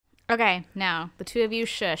Okay, now, the two of you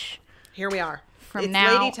shush. Here we are. From it's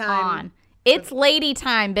now lady time. on. It's lady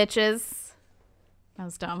time, bitches. That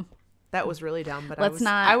was dumb. That was really dumb, but Let's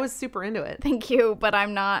not. I was super into it. Thank you, but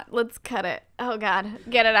I'm not. Let's cut it. Oh, God.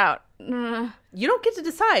 Get it out. You don't get to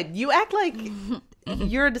decide. You act like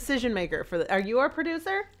you're a decision maker. Are you our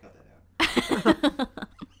producer?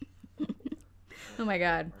 Oh, my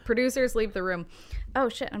God. Producers, leave the room. Oh,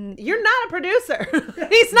 shit. You're not a producer.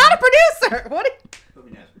 He's not a producer. What?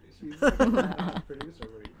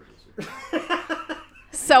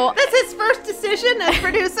 So that's his first decision as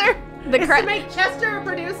producer. To make Chester a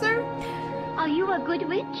producer. Are you a good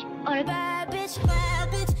witch or a bad bitch? Bad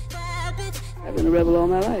bitch, bad bitch. I've been a rebel all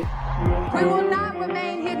my life. We will not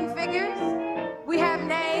remain hidden figures. We have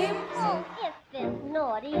names. Oh, if it's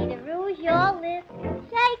naughty to rouge your lips,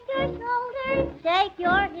 shake your shoulders, shake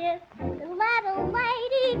your hips, and let a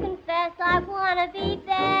lady confess I wanna be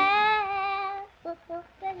bad.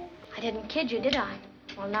 I didn't kid you, did I?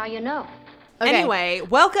 Well, now you know. Okay. Anyway,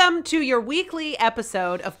 welcome to your weekly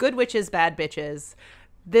episode of Good Witches, Bad Bitches.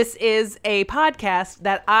 This is a podcast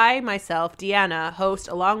that I, myself, Deanna, host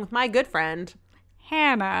along with my good friend,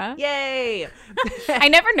 Hannah. Yay! I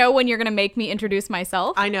never know when you're going to make me introduce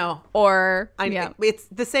myself. I know. Or, It's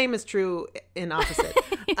the same is true in opposite.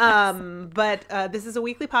 Yes. But this is a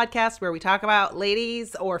weekly podcast where we talk about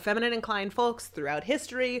ladies or feminine inclined folks throughout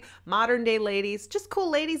history, modern day ladies, just cool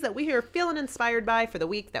ladies that we are feeling inspired by for the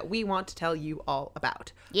week that we want to tell you all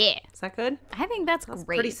about. Yeah. Is that good? I think that's great.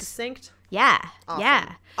 Pretty succinct. Yeah. Awesome.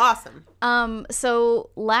 Yeah. Awesome.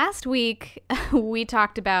 So last week we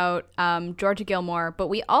talked about Georgia Gilmore, but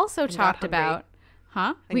we also talked about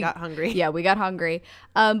we got hungry. Yeah, we got hungry.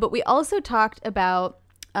 But we also talked about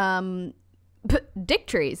dick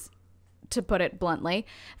trees, to put it bluntly,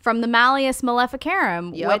 from the Malleus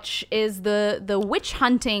Maleficarum, which is the witch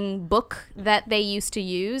hunting book that they used to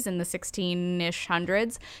use in the 16-ish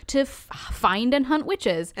hundreds to find and hunt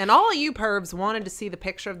witches. And all you pervs wanted to see the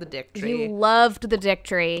picture of the dick tree. You loved the dick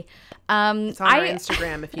tree. It's on our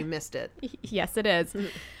Instagram if you missed it. Yes, it is.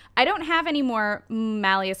 I don't have any more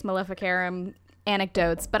Malleus Maleficarum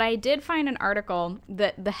anecdotes, but I did find an article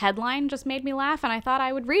that the headline just made me laugh, and I thought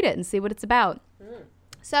I would read it and see what it's about.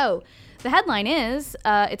 So the headline is,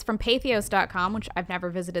 it's from Pathos.com, which I've never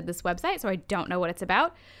visited this website, so I don't know what it's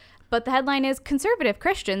about. But the headline is, conservative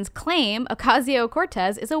Christians claim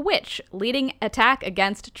Ocasio-Cortez is a witch, leading attack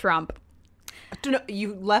against Trump.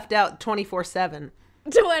 You left out 24/7.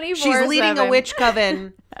 24/7. She's leading a witch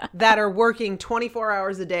coven that are working 24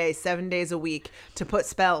 hours a day, 7 days a week to put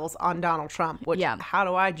spells on Donald Trump. Which, how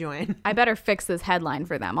do I join? I better fix this headline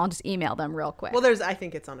for them. I'll just email them real quick. Well, I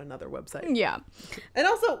think it's on another website. Yeah. And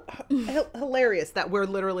also, hilarious that we're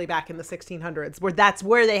literally back in the 1600s, where that's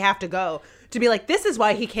where they have to go to be like, this is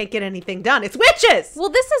why he can't get anything done. It's witches. Well,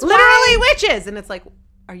 this is literally witches. And it's like,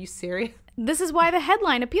 are you serious? This is why the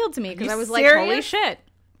headline appealed to me, because I was like, holy shit.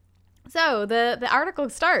 So the article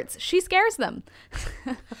starts, she scares them.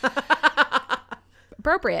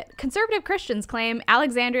 Appropriate. Conservative Christians claim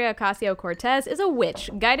Alexandria Ocasio-Cortez is a witch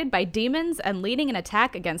guided by demons and leading an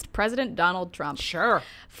attack against President Donald Trump. Sure.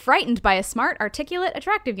 Frightened by a smart, articulate,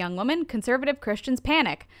 attractive young woman, conservative Christians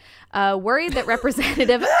panic. Worried that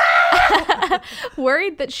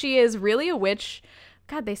worried that she is really a witch.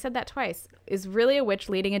 God, they said that twice. Is really a witch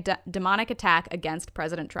leading a demonic attack against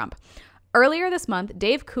President Trump. Earlier this month,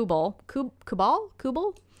 Dave Kubel, sure,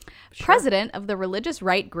 president of the religious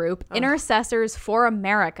right group Intercessors for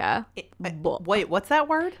America. Wait, what's that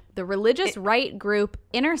word? The religious right group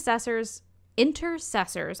Intercessors.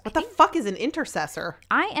 What the fuck is an intercessor?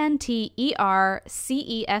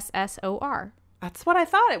 INTERCESSOR. That's what I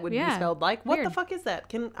thought it would be spelled like. What Weird. the fuck is that?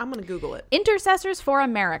 I'm going to Google it. Intercessors for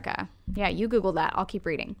America. Yeah, you Google that. I'll keep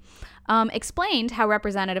reading. Explained how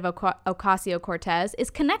Representative Ocasio-Cortez is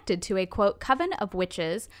connected to a, quote, coven of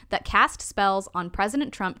witches that cast spells on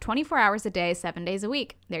President Trump 24 hours a day, 7 days a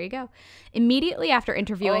week. There you go. Immediately after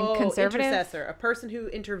interviewing conservative... intercessor, a person who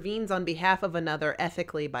intervenes on behalf of another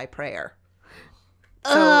ethically by prayer.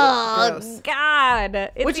 So gross. God.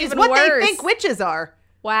 It's Which is even what worse. they think witches are.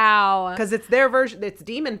 Wow. Because it's their version. It's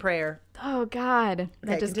demon prayer. Oh, God.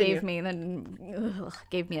 That just continue.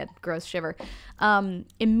 gave me a gross shiver.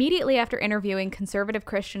 Immediately after interviewing conservative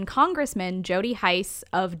Christian Congressman Jody Hice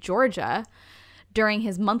of Georgia during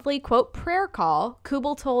his monthly, quote, prayer call,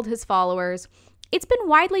 Kubel told his followers, "It's been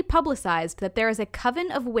widely publicized that there is a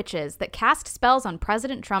coven of witches that cast spells on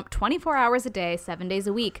President Trump 24 hours a day, 7 days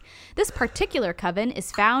a week. This particular coven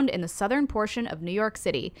is found in the southern portion of New York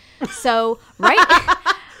City." So, right...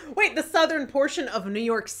 Wait, the southern portion of New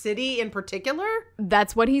York City in particular?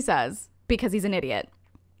 That's what he says, because he's an idiot.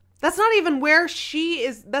 That's not even where she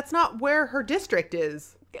is. That's not where her district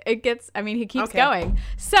is. He keeps Okay. going.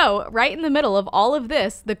 So, right in the middle of all of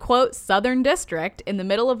this, the quote Southern District, in the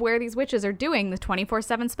middle of where these witches are doing the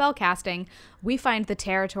 24/7 spell casting, we find the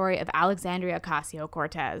territory of Alexandria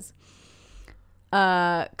Ocasio-Cortez.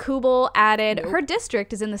 Kubel added, her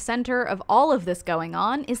district is in the center of all of this going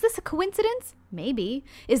on. Is this a coincidence? Maybe.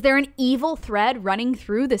 Is there an evil thread running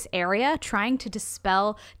through this area trying to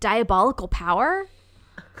dispel diabolical power?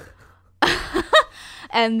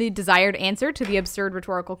 And the desired answer to the absurd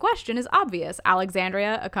rhetorical question is obvious.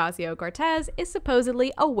 Alexandria Ocasio-Cortez is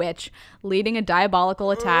supposedly a witch leading a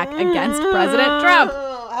diabolical attack against President Trump.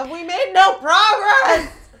 Have we made no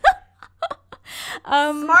progress?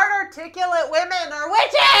 Smart, articulate women are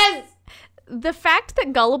witches! The fact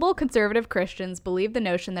that gullible conservative Christians believe the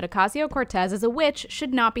notion that Ocasio-Cortez is a witch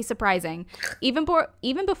should not be surprising. Even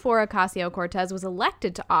before Ocasio-Cortez was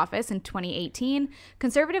elected to office in 2018,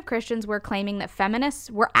 conservative Christians were claiming that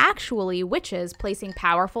feminists were actually witches placing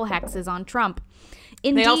powerful hexes on Trump.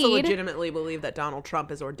 Indeed, They also legitimately believe that Donald Trump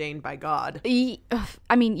is ordained by God.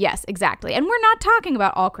 Yes, exactly. And we're not talking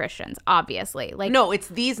about all Christians, obviously. Like, No, it's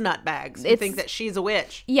these nutbags who think that she's a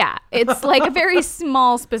witch. yeah, it's like a very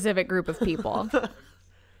small, specific group of people.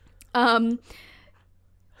 Oh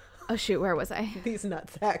shoot, where was I? These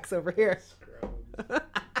nutsacks over here.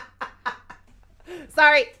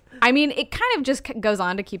 Sorry. I mean, it kind of just goes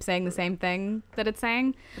on to keep saying the same thing that it's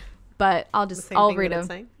saying, but I'll read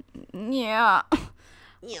them. Yeah.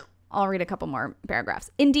 Yeah. I'll read a couple more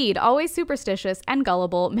paragraphs. Indeed, always superstitious and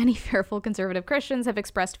gullible, many fearful conservative Christians have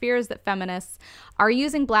expressed fears that feminists are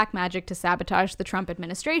using black magic to sabotage the Trump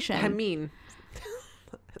administration. I mean,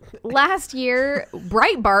 Last year,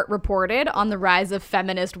 Breitbart reported on the rise of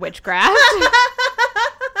feminist witchcraft.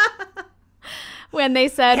 When they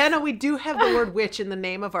said, Hannah, we do have the word witch in the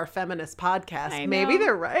name of our feminist podcast. I Maybe know.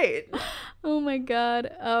 they're right. oh my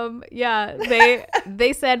God. Yeah,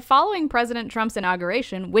 they said following President Trump's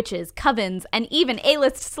inauguration, witches, covens, and even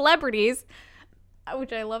A-list celebrities,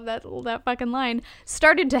 which I love that fucking line,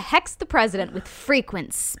 started to hex the president with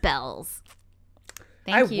frequent spells.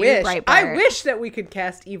 Thank you, Breitbart. I wish that we could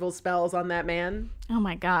cast evil spells on that man. Oh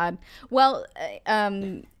my God. Well,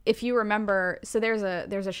 if you remember, so there's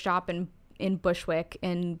a shop in Bushwick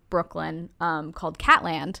in Brooklyn called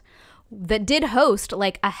Catland that did host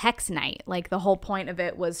like a hex night. Like the whole point of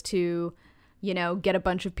it was to, get a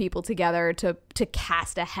bunch of people together to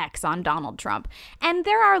cast a hex on Donald Trump. And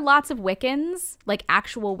there are lots of Wiccans, like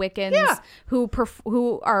actual Wiccans,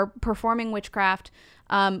 who are performing witchcraft,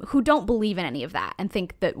 who don't believe in any of that and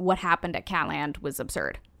think that what happened at Catland was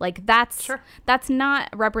absurd. Like that's not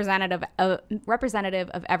representative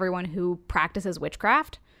of everyone who practices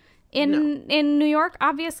witchcraft in New York,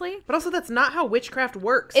 obviously. But also, that's not how witchcraft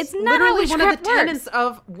works. It's not how Literally, one of witchcraft the tenets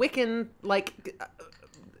of Wiccan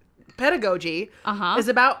pedagogy is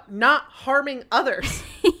about not harming others.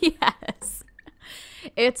 Yes.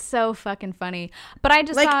 It's so fucking funny. But I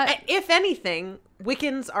just thought, if anything,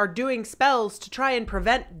 Wiccans are doing spells to try and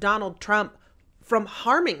prevent Donald Trump from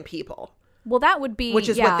harming people. well, that would be, Which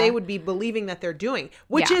is what they would be believing that they're doing.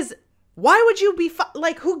 Which is, why would you be,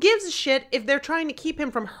 who gives a shit if they're trying to keep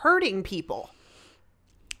him from hurting people?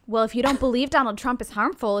 Well, if you don't believe Donald Trump is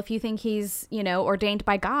harmful, if you think he's, ordained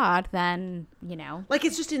by God, then,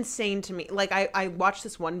 It's just insane to me. I watched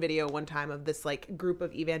this one video one time of this, group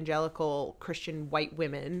of evangelical Christian white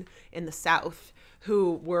women in the South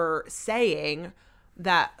who were saying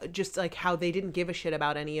that just, how they didn't give a shit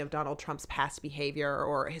about any of Donald Trump's past behavior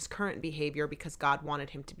or his current behavior because God wanted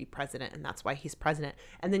him to be president, and that's why he's president.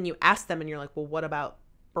 And then you ask them, and you're like, well, what about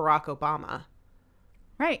Barack Obama?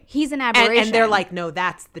 Right. He's an aberration. And they're like, no,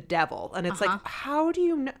 that's the devil. And it's like, how do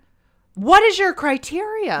you know? What is your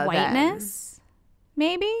criteria? Whiteness,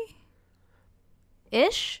 maybe?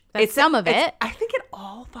 Ish? That's some of it. I think it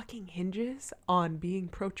all fucking hinges on being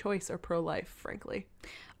pro-choice or pro-life, frankly.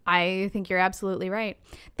 I think you're absolutely right.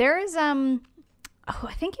 There is, I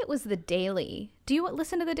think it was The Daily. Do you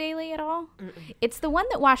listen to The Daily at all? Mm-mm. It's the one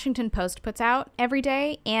that Washington Post puts out every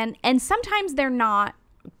day. And sometimes they're not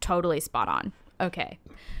totally spot on. Okay.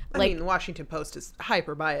 I mean, Washington Post is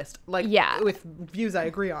hyper biased, with views I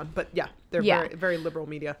agree on, but they're very, very liberal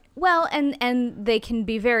media. Well, and they can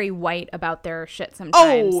be very white about their shit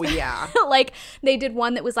sometimes. Oh, yeah. They did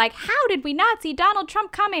one that was like, how did we not see Donald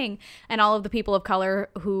Trump coming? And all of the people of color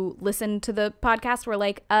who listened to the podcast were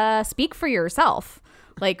like, speak for yourself.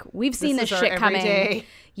 We've seen this shit coming. Day.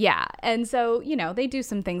 Yeah. And so, they do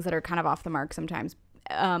some things that are kind of off the mark sometimes.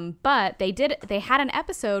 But they had an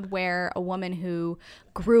episode where a woman who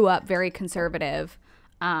grew up very conservative,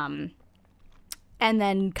 and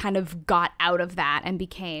then kind of got out of that and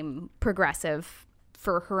became progressive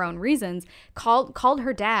for her own reasons, called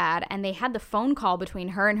her dad, and they had the phone call between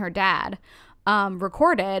her and her dad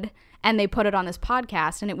recorded, and they put it on this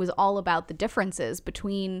podcast, and it was all about the differences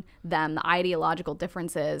between them, the ideological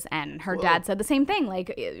differences. And her dad said the same thing,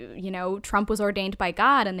 like, you know, Trump was ordained by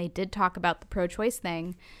God, and they did talk about the pro-choice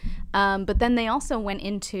thing. But then they also went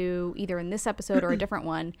into, either in this episode or a different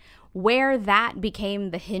one, where that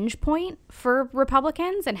became the hinge point for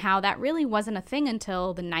Republicans, and how that really wasn't a thing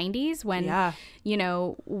until the 90s when, you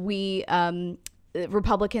know, we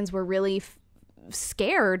Republicans were really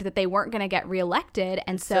scared that they weren't going to get reelected,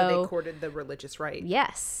 and so they courted the religious right.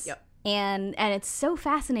 Yes. Yep. And it's so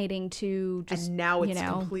fascinating to just, and now it's you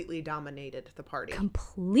know, completely dominated the party.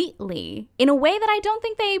 Completely, in a way that I don't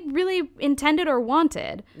think they really intended or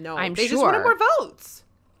wanted. No, I'm they sure. just wanted more votes.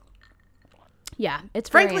 Yeah, it's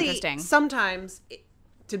very Frankly, interesting. sometimes,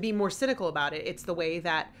 to be more cynical about it, it's the way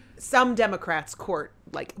that some Democrats court,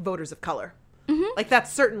 like, voters of color. Mm-hmm. Like,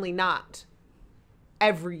 that's certainly not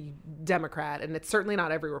every Democrat, and it's certainly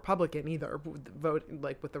not every Republican either, vote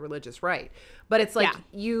like with the religious right. But it's like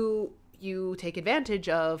you take advantage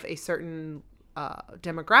of a certain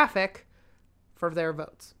demographic for their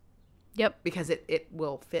votes. Yep. Because it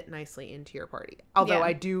will fit nicely into your party. Although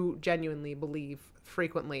I do genuinely believe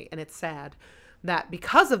frequently, and it's sad, that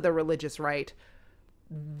because of the religious right,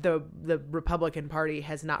 the Republican Party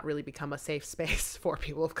has not really become a safe space for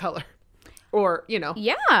people of color. Or, you know,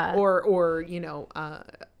 or you know,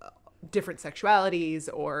 different sexualities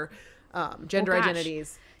or gender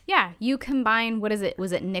identities. Yeah, you combine, what is it?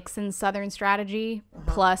 Was it Nixon's Southern strategy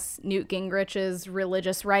plus Newt Gingrich's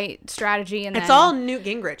religious right strategy? And it's then, all Newt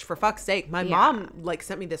Gingrich, for fuck's sake. My mom like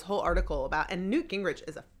sent me this whole article about, and Newt Gingrich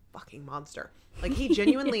is a fucking monster. Like, he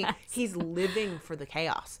genuinely, he's living for the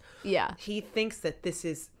chaos. Yeah, he thinks that this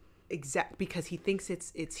is because he thinks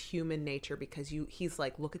it's human nature, because he's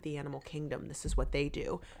like, look at the animal kingdom, this is what they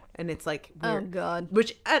do, and it's like weird. Oh god.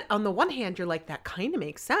 Which on the one hand you're like, that kind of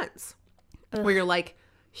makes sense. Ugh. Where you're like,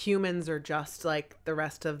 humans are just like the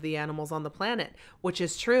rest of the animals on the planet, which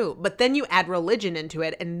is true, but then you add religion into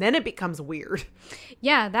it and then it becomes weird.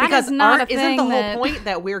 Yeah, that because is not a thing. Isn't the whole point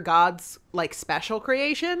that we're God's like special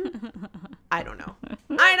creation? I don't know.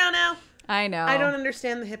 I know. I don't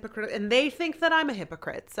understand the hypocrite, and they think that I'm a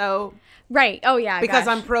hypocrite. So right. Oh yeah. Because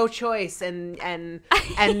I'm pro-choice and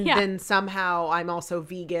then somehow I'm also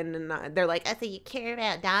vegan, and they're like, "Oh, so you care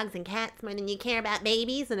about dogs and cats more than you care about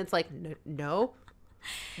babies?" And it's like, no.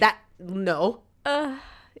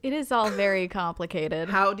 It is all very complicated.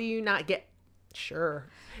 How do you not get? Sure.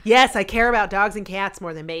 Yes, I care about dogs and cats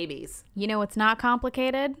more than babies. You know what's not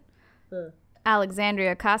complicated?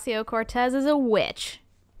 Alexandria Ocasio-Cortez is a witch.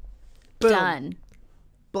 Boom. Done.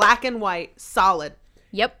 Black and white, solid.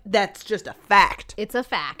 Yep. That's just a fact. It's a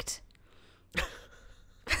fact.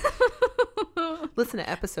 Listen to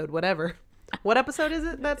episode whatever. What episode is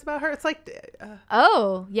it that's about her? It's like...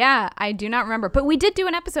 Oh, yeah. I do not remember. But we did do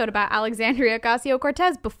an episode about Alexandria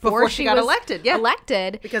Ocasio-Cortez before she got elected. Yeah.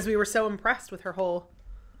 Elected. Because we were so impressed with her whole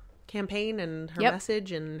campaign and her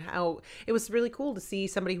message, and how it was really cool to see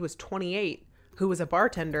somebody who was 28 who was a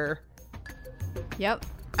bartender. Yep.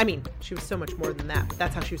 I mean, she was so much more than that, but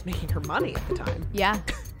that's how she was making her money at the time. Yeah.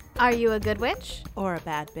 Are you a good witch? Or a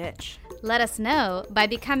bad bitch? Let us know by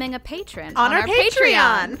becoming a patron on our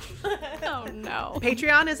Patreon. Oh, no.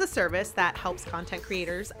 Patreon is a service that helps content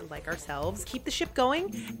creators like ourselves keep the ship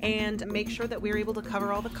going and make sure that we're able to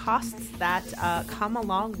cover all the costs that come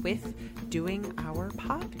along with doing our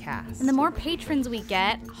podcast. And the more patrons we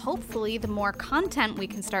get, hopefully the more content we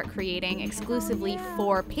can start creating exclusively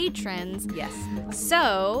for patrons. Yes.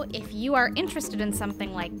 So if you are interested in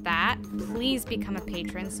something like that, please become a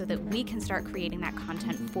patron so that we can start creating that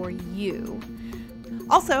content for you.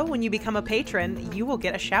 Also, when you become a patron, you will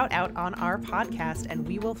get a shout out on our podcast, and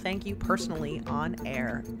we will thank you personally on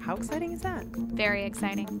air. How exciting is that? Very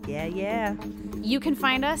exciting. Yeah. You can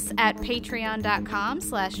find us at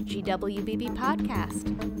patreon.com/GWBB podcast.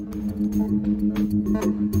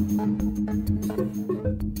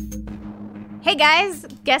 Hey guys,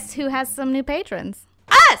 guess who has some new patrons?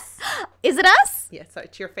 Us! Is it us? Yes,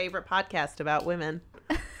 it's your favorite podcast about women.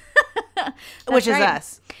 Which is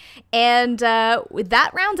us. And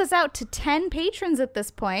that rounds us out to 10 patrons at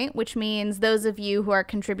this point, which means those of you who are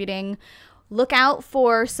contributing, look out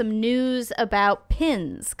for some news about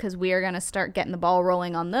pins, because we are going to start getting the ball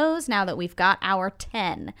rolling on those now that we've got our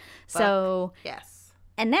 10. So, yes.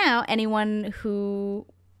 And now anyone who,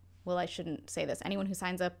 well, I shouldn't say this. Anyone who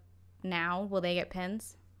signs up now, will they get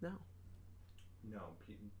pins? No. No,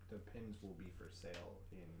 the pins will be for sale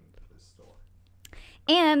in the store.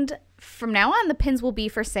 And from now on, the pins will be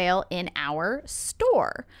for sale in our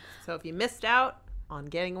store. So if you missed out on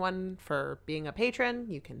getting one for being a patron,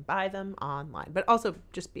 you can buy them online. But also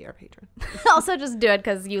just be our patron. Also, just do it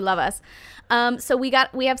because you love us. So we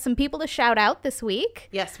have some people to shout out this week.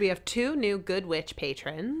 Yes, we have 2 new Good Witch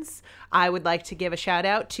patrons. I would like to give a shout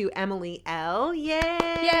out to Emily L.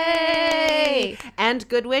 Yay! And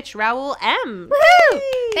Good Witch Raul M. Woohoo! Yay!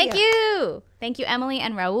 Thank you. Thank you, Emily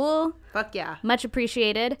and Raul. Fuck yeah. Much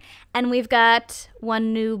appreciated. And we've got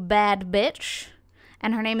one new bad bitch,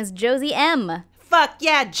 and her name is Josie M. Fuck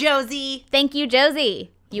yeah, Josie. Thank you,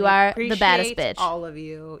 Josie. You are the baddest Appreciate bitch. all of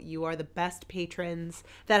you. You are the best patrons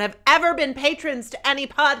that have ever been patrons to any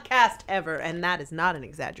podcast ever. And that is not an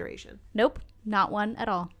exaggeration. Nope, not one at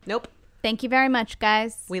all. Nope. Thank you very much,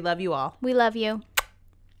 guys. We love you all. We love you.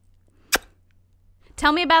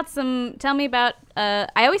 Tell me about I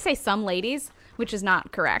always say some ladies, which is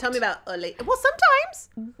not correct. Tell me about well, sometimes.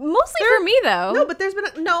 Mostly for me, though. No, but there's been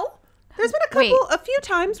Wait. a few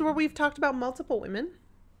times where we've talked about multiple women.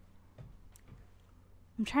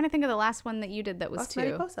 I'm trying to think of the last one that you did that was Las two.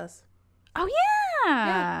 Mariposas. Oh,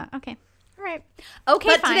 yeah. Okay. All right. Okay,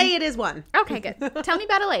 But fine. today it is one. Okay, good. Tell me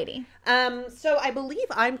about a lady. So I believe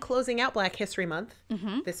I'm closing out Black History Month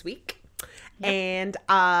this week. Yep. And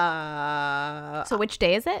So which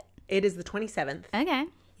day is it? it is the 27th. Okay.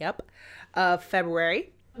 Yep. Of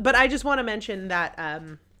February. But I just want to mention that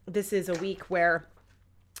this is a week where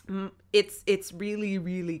it's really,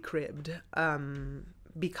 really cribbed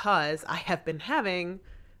because I have been having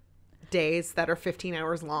days that are 15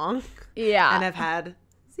 hours long. Yeah. And I've had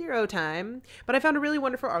 0 time. But I found a really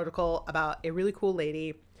wonderful article about a really cool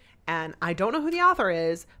lady. And I don't know who the author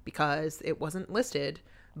is because it wasn't listed.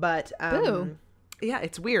 But Boo. yeah,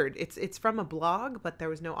 it's weird. It's from a blog, but there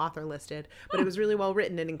was no author listed. But it was really well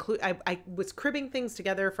written and I was cribbing things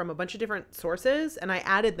together from a bunch of different sources and I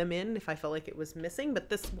added them in if I felt like it was missing. But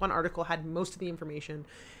this one article had most of the information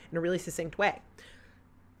in a really succinct way.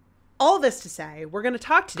 All this to say, we're going to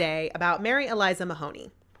talk today about Mary Eliza Mahoney.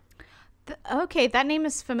 Okay, that name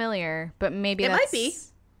is familiar, but maybe It that's... might be,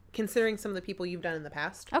 considering some of the people you've done in the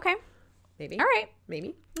past. Okay. Maybe. All right.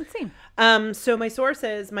 Maybe. Let's see. So my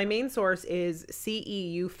main source is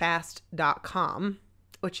ceufast.com,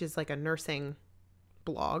 which is like a nursing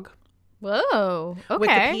blog. Whoa. Okay.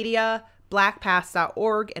 Wikipedia,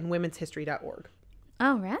 blackpast.org, and womenshistory.org.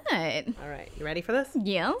 All right. All right. You ready for this?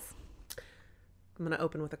 Yes. I'm going to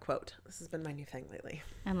open with a quote. This has been my new thing lately.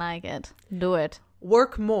 I like it. Do it.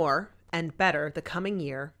 Work more and better the coming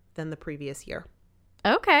year than the previous year.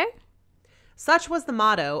 Okay. Such was the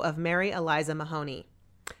motto of Mary Eliza Mahoney.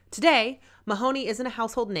 Today, Mahoney isn't a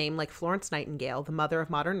household name like Florence Nightingale, the mother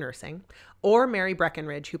of modern nursing, or Mary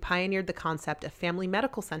Breckinridge, who pioneered the concept of family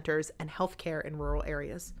medical centers and healthcare in rural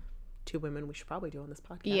areas. 2 women we should probably do on this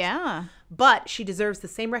podcast. Yeah. But she deserves the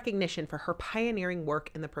same recognition for her pioneering work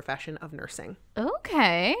in the profession of nursing.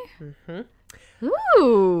 Okay.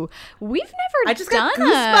 Ooh. We've never I just done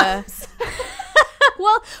got goosebumps.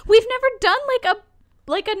 Well, we've never done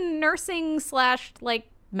like a nursing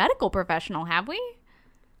 / medical professional, have we?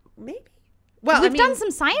 Maybe. Well, We've done some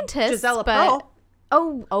scientists. Gisela but... Pearl.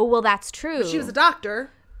 Oh, well, that's true. She was a doctor,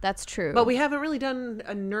 That's true. but we haven't really done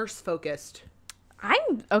a nurse-focused.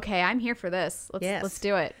 I'm here for this. Let's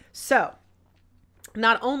do it. So,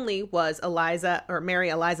 not only was Mary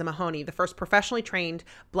Eliza Mahoney the first professionally trained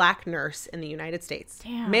Black nurse in the United States,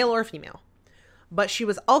 male or female, but she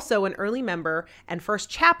was also an early member and first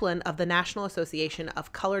chaplain of the National Association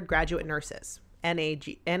of Colored Graduate Nurses,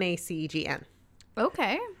 NACGN.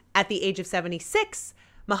 Okay. At the age of 76,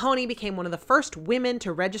 Mahoney became one of the first women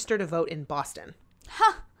to register to vote in Boston.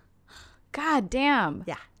 God damn.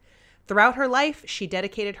 Yeah. Throughout her life, she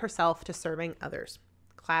dedicated herself to serving others.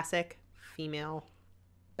 Classic female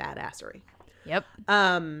badassery. Yep.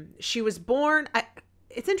 She was born.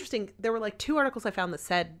 It's interesting. There were like 2 articles I found that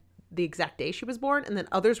said the exact day she was born, and then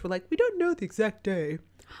others were like, we don't know the exact day.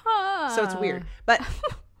 So it's weird. But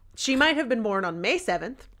she might have been born on May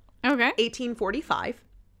 7th, Okay. 1845,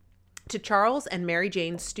 to Charles and Mary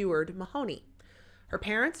Jane Stewart Mahoney. Her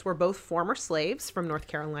parents were both former slaves from North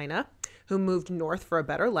Carolina who moved north for a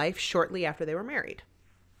better life shortly after they were married,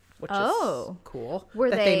 which is cool. Were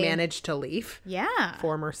that they they managed to leave Yeah.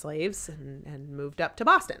 former slaves and moved up to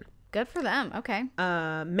Boston. Good for them. Okay.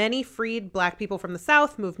 Many freed Black people from the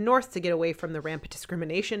South moved north to get away from the rampant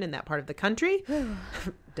discrimination in that part of the country.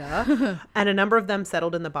 Duh. And a number of them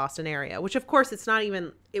settled in the Boston area, which of course it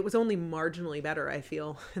was only marginally better, I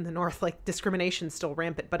feel, in the North. Like discrimination's still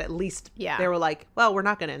rampant, but at least they were like, well, we're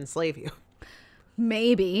not going to enslave you.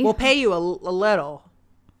 Maybe. We'll pay you a little.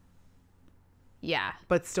 Yeah.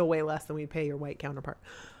 but still way less than we'd pay your white counterpart.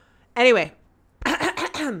 Anyway,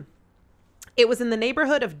 it was in the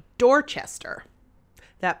neighborhood of Dorchester.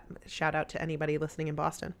 That, shout out to anybody listening in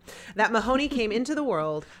Boston, that Mahoney came into the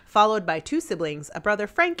world, followed by 2 siblings, a brother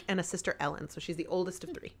Frank and a sister Ellen. So she's the oldest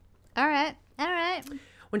of 3. All right.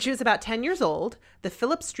 When she was about 10 years old, the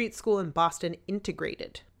Phillips Street School in Boston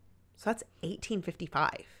integrated. So that's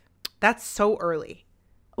 1855. That's so early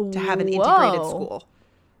to have an integrated Whoa. school,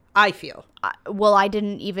 I feel. Well, I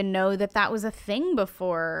didn't even know that was a thing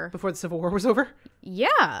before. Before the Civil War was over?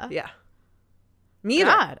 Yeah. Yeah. Me either.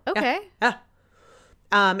 God. Okay. Yeah.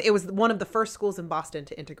 It was one of the first schools in Boston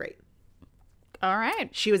to integrate. All right.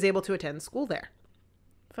 She was able to attend school there.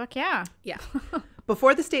 Fuck yeah. Yeah.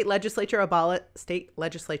 Before the state legislature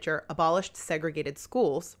abolished segregated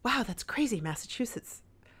schools. Wow, that's crazy, Massachusetts.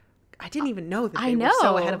 I didn't even know that they were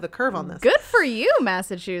so ahead of the curve on this. Good for you,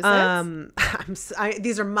 Massachusetts.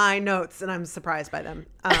 These are my notes, and I'm surprised by them.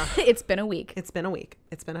 It's been a week. It's been a week.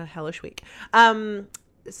 It's been a hellish week.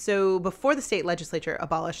 So before the state legislature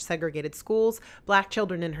abolished segregated schools, Black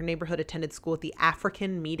children in her neighborhood attended school at the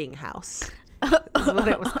African Meeting House. Is what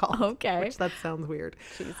it was called. Okay. Which that sounds weird.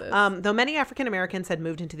 Jesus. Though many African Americans had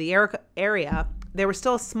moved into the area, there was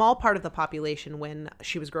still a small part of the population when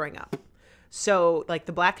she was growing up. So, like,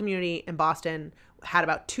 the Black community in Boston had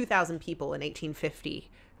about 2,000 people in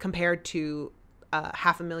 1850 compared to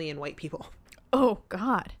 500,000 white people. Oh,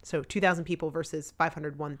 God. So 2,000 people versus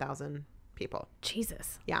 501,000 people.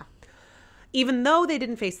 Jesus. Yeah. Even though they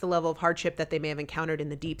didn't face the level of hardship that they may have encountered in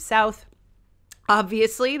the Deep South,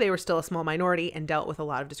 obviously they were still a small minority and dealt with a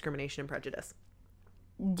lot of discrimination and prejudice.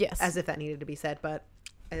 Yes. As if that needed to be said, but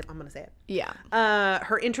I'm going to say it. Yeah.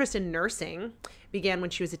 Her interest in nursing began when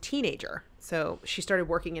she was a teenager. So she started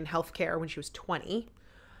working in healthcare when she was 20.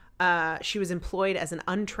 She was employed as an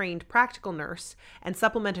untrained practical nurse and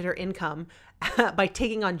supplemented her income by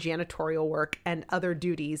taking on janitorial work and other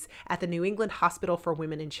duties at the New England Hospital for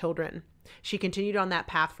Women and Children. She continued on that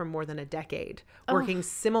path for more than a decade, working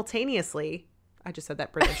simultaneously. I just said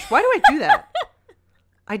that British. Why do I do that?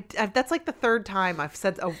 That's like the 3rd time I've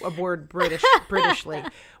said a word Britishly.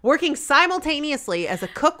 Working simultaneously as a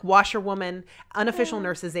cook, washerwoman, unofficial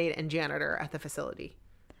nurse's aide, and janitor at the facility.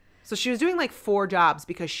 So she was doing like 4 jobs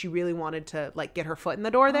because she really wanted to like get her foot in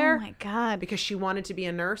the door there. Oh my God. Because she wanted to be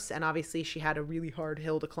a nurse, and obviously she had a really hard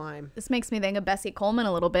hill to climb. This makes me think of Bessie Coleman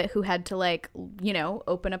a little bit, who had to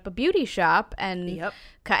open up a beauty shop and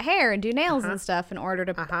cut hair and do nails and stuff in order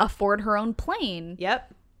to afford her own plane.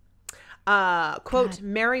 Yep. Quote,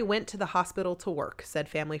 Mary went to the hospital to work, said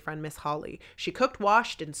family friend Miss Hawley. She cooked,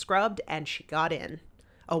 washed, and scrubbed, and she got in.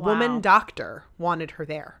 A woman doctor wanted her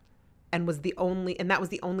there. And that was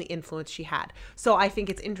the only influence she had. So I think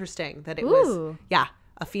it's interesting that it was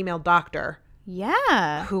a female doctor.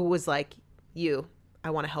 Yeah. Who was like, I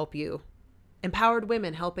want to help you. Empowered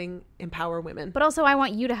women helping empower women. But also I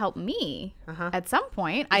want you to help me at some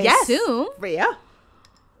point. I Yes. assume. Yeah.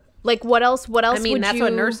 Like what else I mean, that's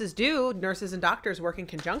what nurses do. Nurses and doctors work in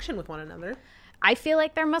conjunction with one another. I feel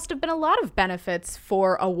like there must have been a lot of benefits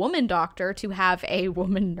for a woman doctor to have a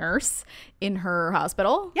woman nurse in her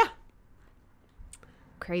hospital. Yeah.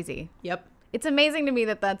 Crazy. Yep. It's amazing to me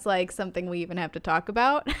that that's like something we even have to talk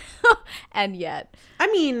about. And yet. I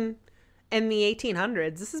mean, in the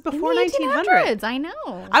 1800s. This is before in the 1900. 1800s, I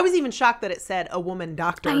know. I was even shocked that it said a woman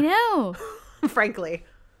doctor. I know. Frankly.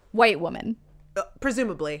 White woman.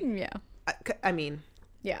 Presumably. Yeah. I mean.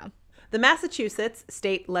 Yeah. The Massachusetts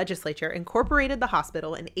state legislature incorporated the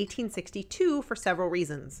hospital in 1862 for several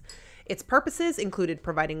reasons. Its purposes included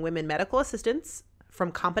providing women medical assistance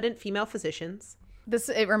from competent female physicians.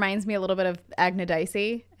 It reminds me a little bit of Agna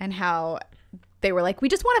Dicey and how they were like, we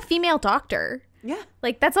just want a female doctor. Yeah.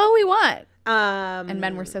 Like, that's all we want. And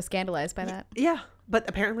men were so scandalized by that. Yeah. But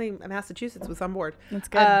apparently Massachusetts was on board. That's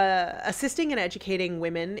good. Assisting and educating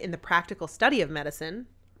women in the practical study of medicine.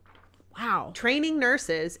 Wow. Training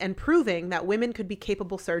nurses and proving that women could be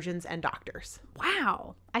capable surgeons and doctors.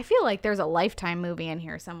 Wow. I feel like there's a Lifetime movie in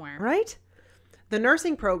here somewhere. Right? The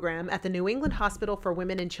nursing program at the New England Hospital for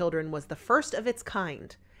Women and Children was the first of its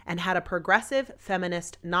kind and had a progressive,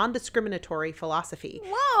 feminist, non-discriminatory philosophy.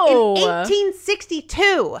 Whoa. In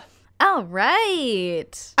 1862. All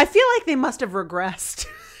right. I feel like they must have regressed.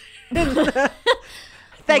 They were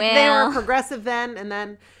progressive then and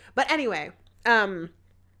then. But anyway,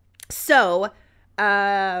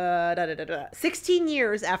 16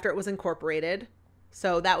 years after it was incorporated.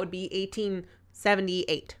 So that would be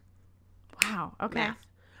 1878. Wow. Okay. Math.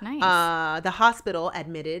 Nice. The hospital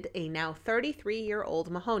admitted a now 33-year-old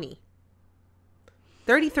Mahoney.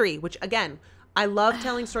 33, which again, I love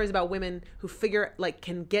telling stories about women who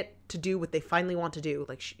can get to do what they finally want to do.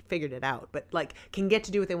 Like, she figured it out, but like can get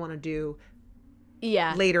to do what they want to do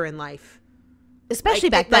later in life. Especially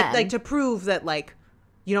back then. Like to prove that like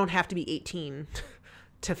you don't have to be 18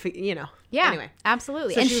 to Yeah, anyway,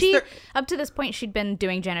 absolutely. So and she was up to this point, she'd been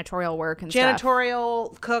doing janitorial work and stuff.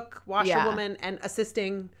 janitorial, cook, washerwoman, and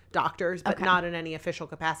assisting doctors, but not in any official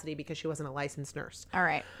capacity because she wasn't a licensed nurse. All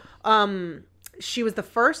right. She was the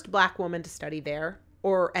first Black woman to study there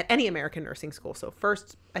or at any American nursing school. So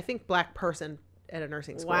first, I think, Black person at a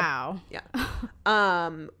nursing school. Wow. Yeah.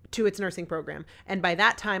 To its nursing program. And by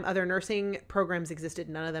that time, other nursing programs existed.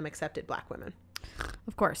 None of them accepted Black women.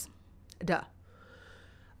 Of course. Duh.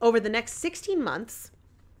 Over the next 16 months,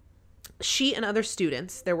 she and other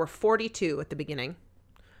students, there were 42 at the beginning,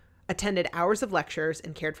 attended hours of lectures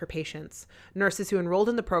and cared for patients. Nurses who enrolled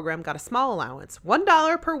in the program got a small allowance,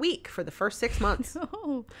 $1 per week for the first 6 months,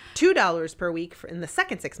 $2 per week in the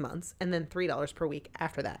second 6 months, and then $3 per week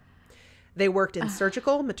after that. They worked in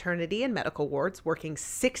surgical, maternity, and medical wards, working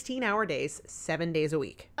 16-hour days, 7 days a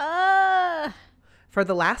week. For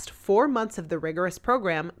the last 4 months of the rigorous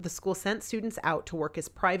program, the school sent students out to work as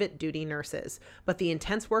private duty nurses, but the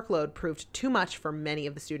intense workload proved too much for many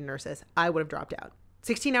of the student nurses. I would have dropped out.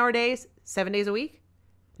 16-hour days, 7 days a week?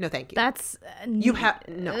 No, thank you. That's... You have...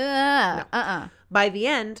 No. By the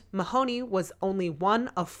end, Mahoney was only one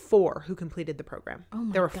of 4 who completed the program. Oh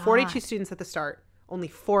my There were God. 42 students at the start. Only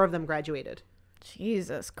 4 of them graduated.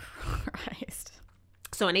 Jesus Christ.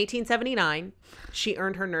 So in 1879, she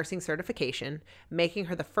earned her nursing certification, making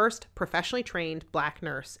her the first professionally trained Black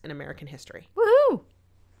nurse in American history. Woohoo!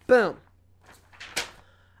 Boom.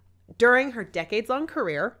 During her decades-long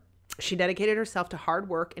career, she dedicated herself to hard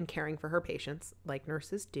work and caring for her patients, like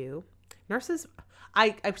nurses do. Nurses,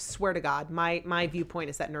 I swear to God, my viewpoint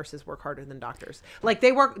is that nurses work harder than doctors. Like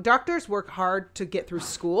doctors work hard to get through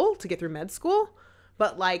school, to get through med school,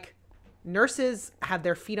 but like nurses have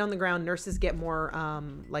their feet on the ground. Nurses get more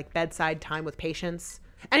like bedside time with patients.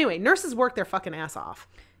 Anyway, nurses work their fucking ass off.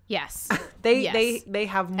 Yes. They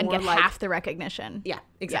have more and get like half the recognition. Yeah,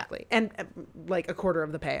 exactly. Yeah. And like a quarter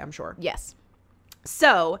of the pay, I'm sure. Yes.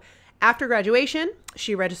 So after graduation,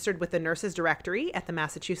 she registered with the Nurses Directory at the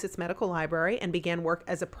Massachusetts Medical Library and began work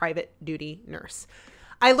as a private duty nurse.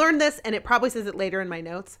 I learned this, and it probably says it later in my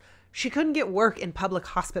notes. She couldn't get work in public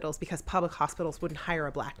hospitals because public hospitals wouldn't hire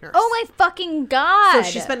a Black nurse. Oh my fucking God. So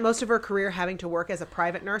she spent most of her career having to work as a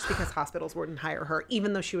private nurse because hospitals wouldn't hire her,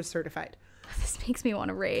 even though she was certified. This makes me want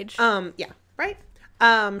to rage. Yeah, right?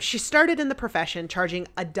 She started in the profession charging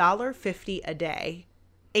 $1.50 a day,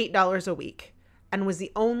 $8 a week, and was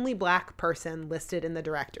the only Black person listed in the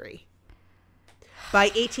directory. By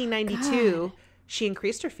 1892, she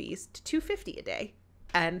increased her fees to $2.50 a day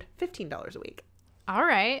and $15 a week. All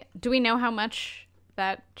right. Do we know how much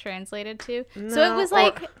that translated to? No, so it was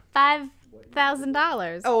like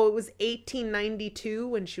 $5,000. Oh, it was $18.92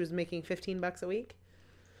 when she was making $15 a week.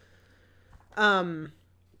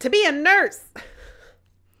 To be a nurse,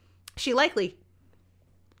 she likely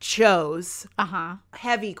chose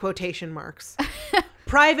heavy quotation marks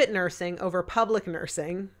private nursing over public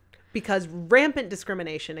nursing because rampant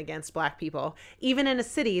discrimination against Black people, even in a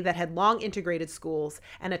city that had long integrated schools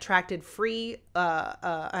and attracted free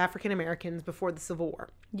African Americans before the Civil War.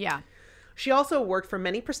 Yeah. She also worked for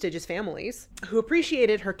many prestigious families who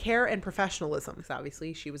appreciated her care and professionalism. Because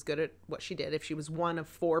obviously, she was good at what she did if she was one of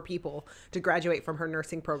 4 people to graduate from her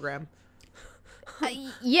nursing program.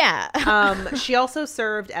 Yeah. She also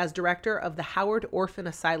served as director of the Howard Orphan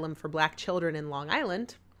Asylum for Black Children in Long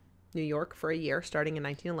Island, New York, for a year, starting in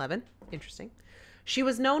 1911. Interesting. She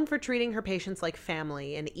was known for treating her patients like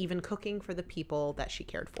family and even cooking for the people that she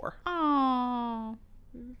cared for. Aww.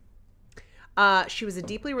 She was a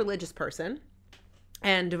deeply religious person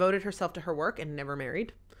and devoted herself to her work and never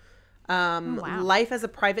married. Life as a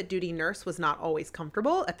private duty nurse was not always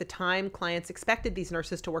comfortable. At the time, clients expected these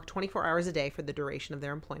nurses to work 24 hours a day for the duration of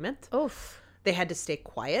their employment. Oof. They had to stay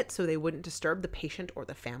quiet so they wouldn't disturb the patient or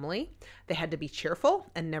the family. They had to be cheerful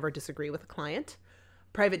and never disagree with a client.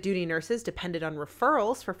 Private duty nurses depended on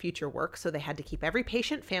referrals for future work, so they had to keep every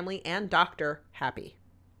patient, family, and doctor happy.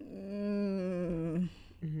 Mm-hmm.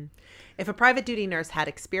 If a private duty nurse had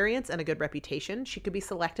experience and a good reputation, she could be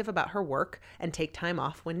selective about her work and take time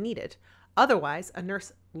off when needed. Otherwise, a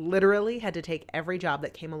nurse literally had to take every job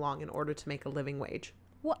that came along in order to make a living wage.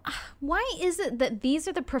 Why is it that these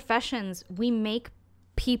are the professions we make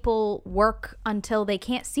people work until they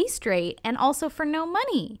can't see straight and also for no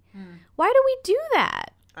money? Why do we do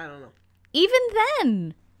that? I don't know. Even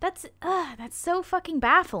then, that's so fucking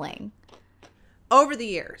baffling. Over the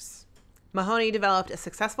years, Mahoney developed a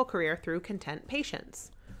successful career through content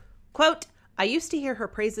patients. Quote, I used to hear her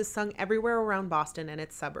praises sung everywhere around Boston and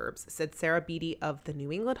its suburbs, said Sarah Beatty of the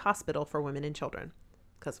New England Hospital for Women and Children.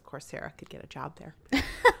 Because, of course, Sarah could get a job there.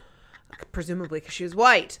 Presumably because she was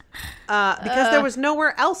white. Because there was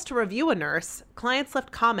nowhere else to review a nurse, clients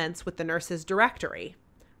left comments with the nurse's directory.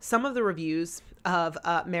 Some of the reviews of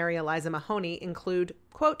Mary Eliza Mahoney include,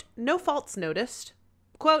 quote, no faults noticed,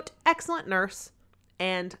 quote, excellent nurse,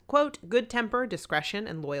 and, quote, good temper, discretion,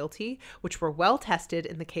 and loyalty, which were well tested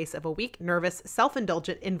in the case of a weak, nervous,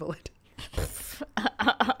 self-indulgent invalid.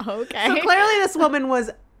 Okay. So clearly this woman was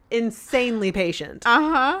insanely patient.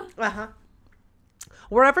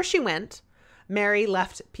 Wherever she went, Mary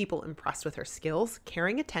left people impressed with her skills,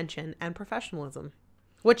 caring attention, and professionalism.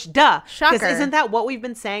 Which, duh. Shocker. Because isn't that what we've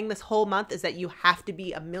been saying this whole month, is that you have to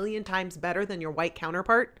be 1,000,000 times better than your white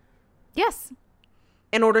counterpart Yes.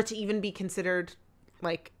 in order to even be considered,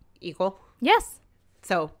 like, equal? Yes.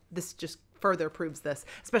 So this just further proves this,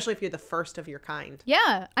 especially if you're the first of your kind.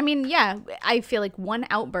 Yeah. I mean, yeah, I feel like one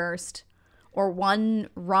outburst or one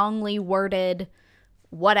wrongly worded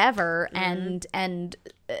whatever and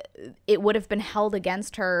it would have been held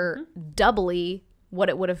against her doubly what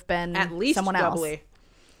it would have been At least someone doubly. else.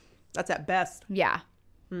 That's at best. Yeah.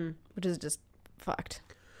 Which is just fucked.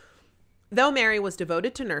 Though Mary was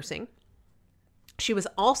devoted to nursing, she was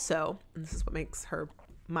also, and this is what makes her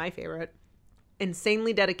my favorite,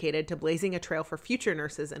 insanely dedicated to blazing a trail for future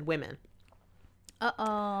nurses and women.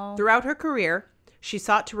 Uh-oh. Throughout her career, she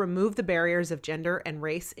sought to remove the barriers of gender and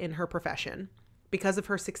race in her profession. Because of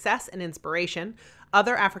her success and inspiration,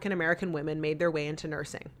 other African-American women made their way into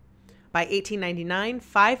nursing. By 1899,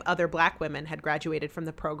 5 other Black women had graduated from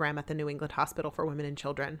the program at the New England Hospital for Women and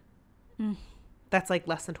Children. That's like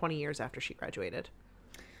less than 20 years after she graduated.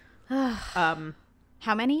 How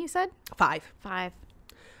many you said? 5. 5.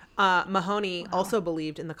 Mahoney also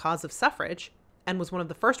believed in the cause of suffrage and was one of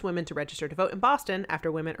the first women to register to vote in Boston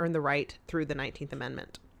after women earned the right through the 19th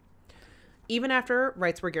Amendment. Even after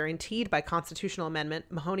rights were guaranteed by constitutional amendment,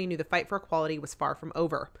 Mahoney knew the fight for equality was far from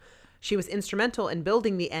over. She was instrumental in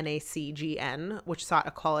building the NACGN, which sought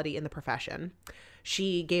equality in the profession.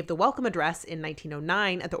 She gave the welcome address in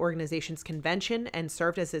 1909 at the organization's convention and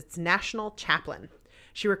served as its national chaplain.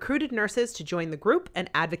 She recruited nurses to join the group and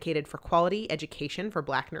advocated for quality education for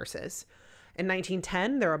Black nurses. In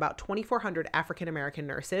 1910, there were about 2,400 African-American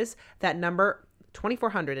nurses. That number,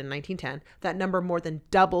 2,400 in 1910, that number more than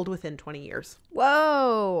doubled within 20 years.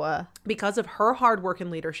 Whoa. Because of her hard work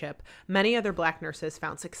and leadership, many other Black nurses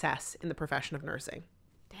found success in the profession of nursing.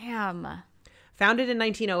 Damn. Founded in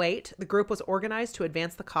 1908, the group was organized to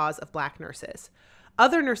advance the cause of Black nurses.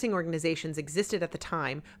 Other nursing organizations existed at the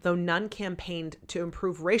time, though none campaigned to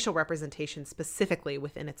improve racial representation specifically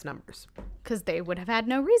within its numbers. Because they would have had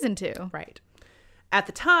no reason to. Right. At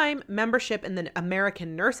the time, membership in the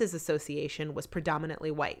American Nurses Association was predominantly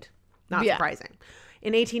white. Not surprising.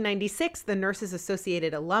 In 1896, the Nurses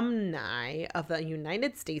Associated alumni of the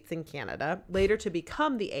United States and Canada, later to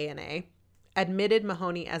become the ANA, admitted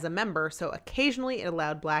Mahoney as a member, so occasionally it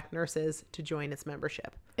allowed Black nurses to join its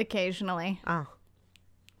membership. Occasionally. Oh.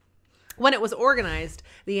 When it was organized,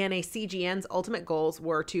 the NACGN's ultimate goals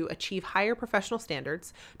were to achieve higher professional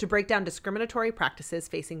standards, to break down discriminatory practices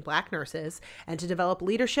facing Black nurses, and to develop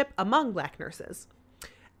leadership among Black nurses.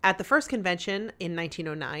 At the first convention in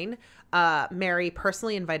 1909, Mary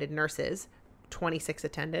personally invited nurses. 26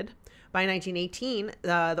 attended. By 1918,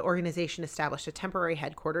 the organization established a temporary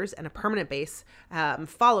headquarters and a permanent base,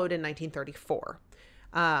 followed in 1934.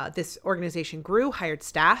 This organization grew, hired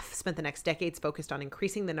staff, spent the next decades focused on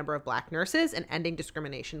increasing the number of Black nurses and ending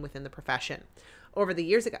discrimination within the profession. Over the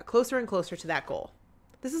years, it got closer and closer to that goal.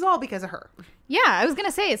 This is all because of her. Yeah, I was going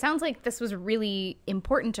to say, it sounds like this was really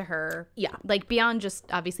important to her. Yeah. Like, beyond just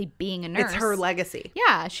obviously being a nurse. It's her legacy.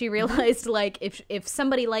 Yeah, she realized, like, if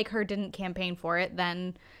somebody like her didn't campaign for it,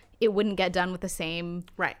 then it wouldn't get done with the same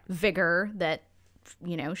vigor that,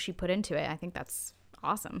 you know, she put into it. I think that's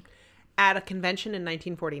awesome. At a convention in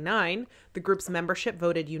 1949, the group's membership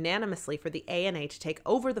voted unanimously for the ANA to take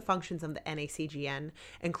over the functions of the NACGN,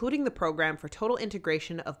 including the program for total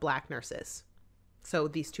integration of Black nurses. So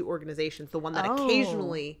these two organizations, the one that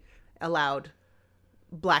occasionally allowed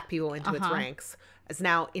Black people into its ranks, is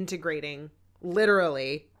now integrating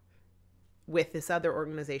literally with this other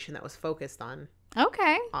organization that was focused on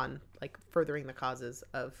like furthering the causes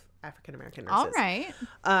of African American nurses. All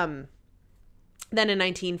right. Then in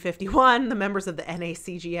 1951, the members of the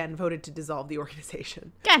NACGN voted to dissolve the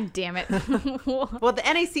organization. God damn it. Well, the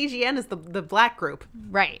NACGN is the Black group.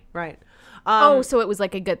 Right. Right. So it was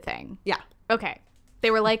like a good thing. Yeah. Okay.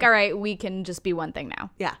 They were like, all right, we can just be one thing now.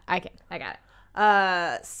 Yeah. I got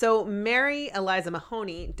it. So Mary Eliza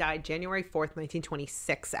Mahoney died January 4th,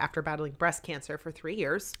 1926 after battling breast cancer for 3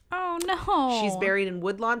 years. Oh, no. She's buried in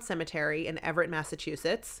Woodlawn Cemetery in Everett,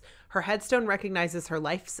 Massachusetts. Her headstone recognizes her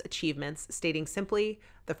life's achievements, stating simply,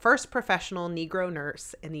 the first professional Negro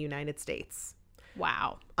nurse in the United States.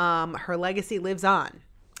 Wow. Her legacy lives on.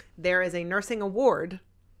 There is a nursing award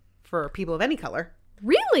for people of any color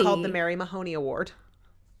Really? called the Mary Mahoney Award.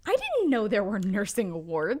 I didn't know there were nursing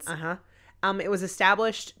awards. Uh-huh. It was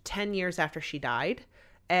established 10 years after she died,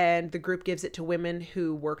 and the group gives it to women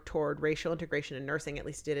who work toward racial integration in nursing, at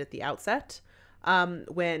least did at the outset.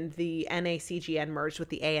 When the NACGN merged with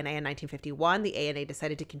the ANA in 1951, the ANA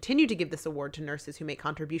decided to continue to give this award to nurses who make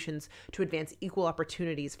contributions to advance equal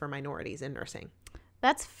opportunities for minorities in nursing.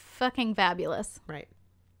 That's fucking fabulous. Right.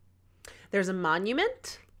 There's a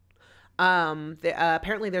monument.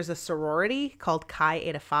 Apparently there's a sorority called Chi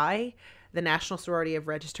Eta Phi, the National Sorority of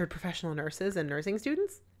Registered Professional Nurses and Nursing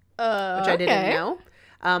Students, which I didn't know.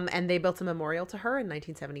 And they built a memorial to her in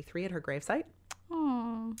 1973 at her gravesite.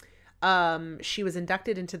 Oh. She was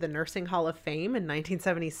inducted into the Nursing Hall of Fame in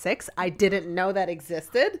 1976. I didn't know that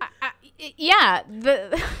existed. Yeah.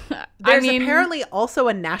 There's apparently also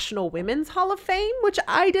a National Women's Hall of Fame, which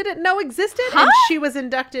I didn't know existed. Huh? And she was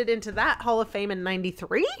inducted into that Hall of Fame in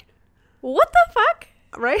 93. What the fuck?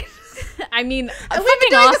 Right? I mean, We've been fucking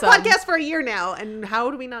doing awesome. this podcast for a year now, and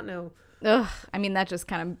how do we not know? Ugh, I mean, that just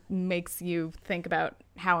kind of makes you think about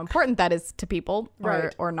how important that is to people,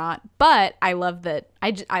 Right. or not. But I love that.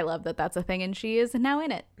 I love that that's a thing, and she is now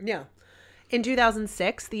in it. Yeah. In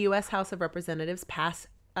 2006, the U.S. House of Representatives passed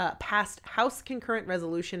House Concurrent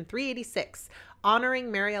Resolution 386,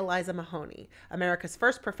 honoring Mary Eliza Mahoney, America's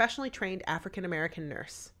first professionally trained African-American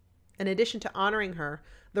nurse. In addition to honoring her,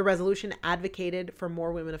 the resolution advocated for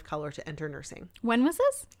more women of color to enter nursing. When was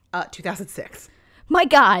this? 2006. My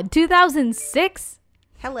God, 2006.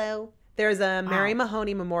 Hello. There's a Mary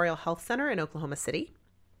Mahoney Memorial Health Center in Oklahoma City.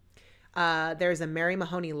 There's a Mary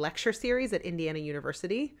Mahoney lecture series at Indiana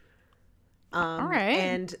University. All right.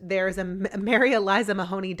 And there's a Mary Eliza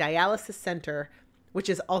Mahoney Dialysis Center, which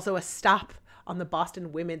is also a stop on the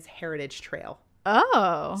Boston Women's Heritage Trail.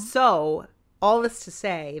 Oh. So, all this to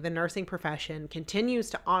say, the nursing profession continues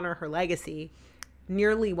to honor her legacy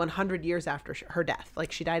nearly 100 years after her death.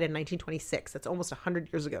 Like, she died in 1926. That's almost 100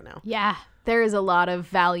 years ago now. Yeah, there is a lot of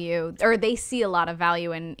value, or they see a lot of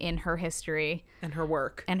value in her history And her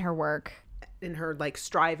work. and her work. In her, like,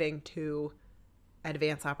 striving to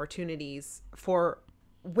advance opportunities for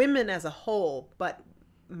women as a whole, but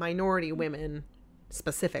minority women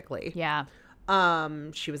specifically. Yeah.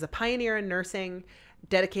 She was a pioneer in nursing,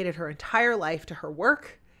 dedicated her entire life to her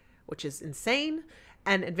work, which is insane,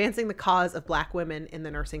 and advancing the cause of Black women in the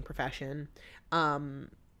nursing profession.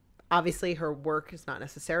 Obviously, her work is not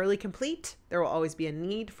necessarily complete. There will always be a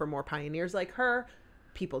need for more pioneers like her,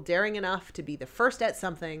 people daring enough to be the first at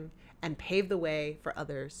something and pave the way for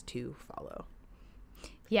others to follow.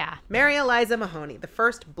 Yeah. Mary Eliza Mahoney, the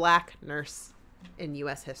first Black nurse in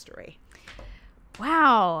U.S. history.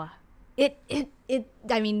 Wow.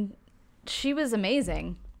 I mean, she was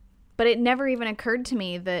amazing, but it never even occurred to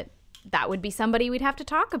me that would be somebody we'd have to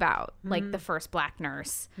talk about, like the first Black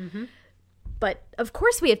nurse. Mm-hmm. But of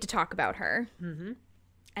course we have to talk about her. Mm-hmm.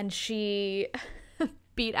 And she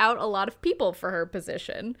beat out a lot of people for her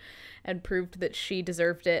position and proved that she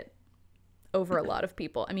deserved it over a lot of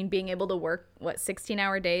people. I mean, being able to work,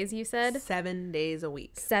 16-hour days, you said? 7 days a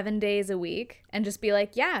week. 7 days a week. And just be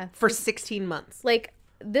like, yeah. For 16 months. Like,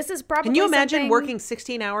 this is probably Can you imagine something- working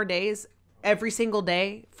 16-hour days every single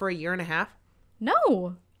day for a year and a half?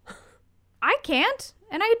 No. I can't,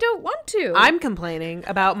 and I don't want to. I'm complaining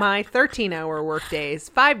about my 13-hour work days,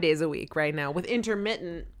 5 days a week right now with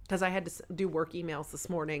intermittent, because I had to do work emails this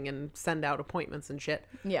morning and send out appointments and shit.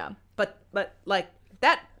 Yeah. But like,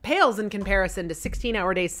 that pales in comparison to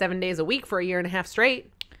 16-hour days, 7 days a week for a year and a half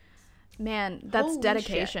straight. Man, that's Holy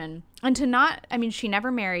dedication. And to not, I mean, she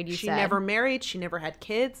never married, you She said. never married. She never had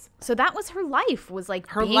kids. So that was her life, was like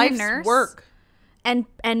Her being life's a nurse. work And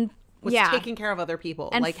was yeah. taking care of other people.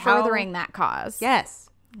 And like furthering that cause. Yes.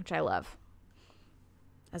 Which I love.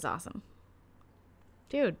 That's awesome.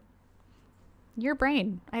 Dude, your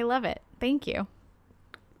brain. I love it. Thank you.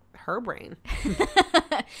 Her brain.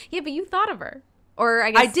 Yeah, but you thought of her. Or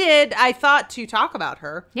I guess. I did. I thought to talk about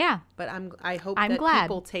her. Yeah. But I hope I'm that glad.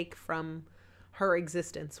 people take from her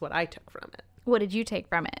existence what I took from it. What did you take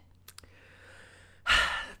from it?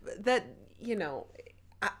 That,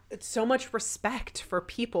 it's so much respect for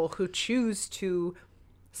people who choose to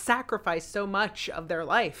sacrifice so much of their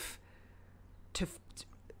life to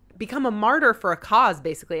become a martyr for a cause,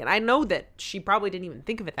 basically. And I know that she probably didn't even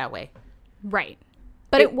think of it that way. Right.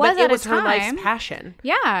 But it was at a time. Her life's passion.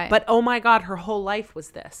 Yeah. But oh my God, her whole life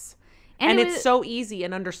was this. And it it's was, so easy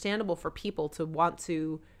and understandable for people to want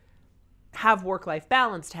to have work-life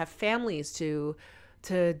balance, to have families, to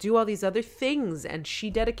do all these other things. And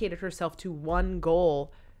she dedicated herself to one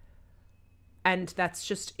goal. And that's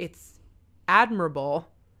just, it's admirable.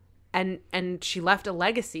 And she left a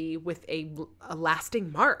legacy with a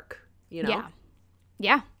lasting mark, you know? Yeah.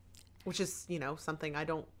 Yeah. Which is, you know, something I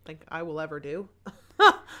don't think I will ever do.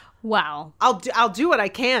 Well, I'll do what I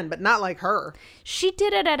can, but not like her. she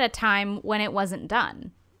did it at a time when it wasn't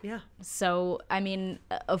done. Yeah. So, I mean,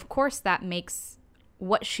 of course that makes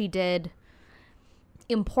what she did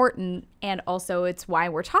important, and also it's why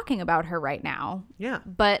we're talking about her right now. Yeah.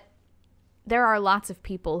 But there are lots of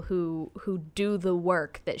people who do the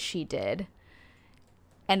work that she did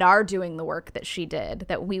and are doing the work that she did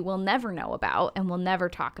that we will never know about and will never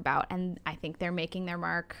talk about. And I think they're making their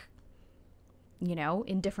mark, you know,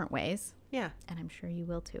 in different ways. Yeah. And I'm sure you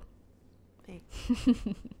will too. Thanks.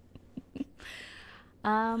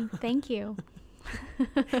 Thank you.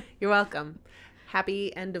 You're welcome.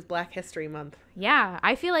 Happy end of Black History Month. Yeah,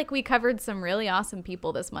 I feel like we covered some really awesome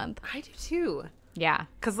people this month. I do too. Yeah.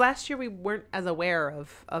 Because last year we weren't as aware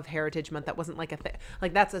of Heritage Month. That wasn't like a thing.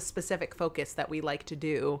 Like, that's a specific focus that we like to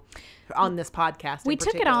do on this podcast. We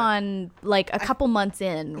took it on like a couple months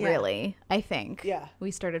in, Yeah. really, I think. Yeah.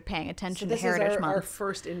 We started paying attention So to this is Heritage our Month.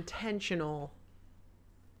 first intentional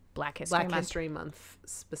Black History Black Month. History Month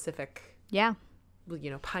specific, Yeah.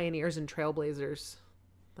 you know, pioneers and trailblazers.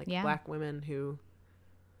 Like Yeah. Black women who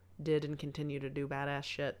did and continue to do badass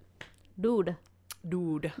shit. Dude,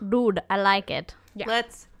 I like it. Yeah.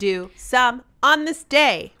 Let's do some on this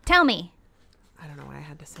day. Tell me. I don't know why I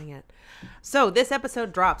had to sing it. So this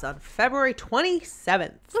episode drops on February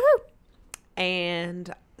 27th. Woohoo!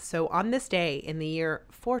 And so on this day in the year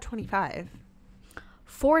 425.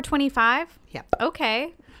 425? Yep.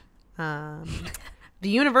 Okay. The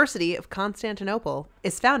University of Constantinople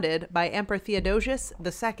is founded by Emperor Theodosius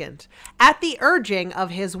II at the urging of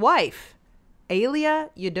his wife, Aelia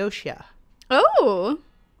Eudocia. Oh.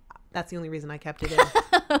 That's the only reason I kept it in.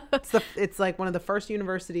 It's like one of the first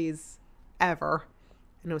universities ever.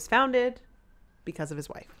 And it was founded because of his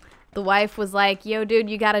wife. The wife was like, yo, dude,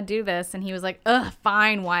 you got to do this. And he was like, ugh,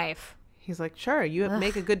 fine, wife. He's like, sure, you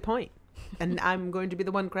make a good point. And I'm going to be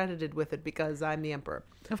the one credited with it because I'm the emperor.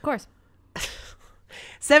 Of course.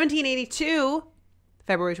 1782,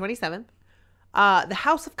 February 27th. The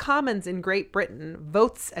House of Commons in Great Britain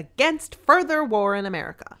votes against further war in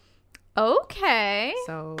America. Okay.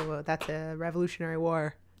 So that's a Revolutionary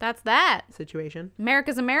War That's that. situation.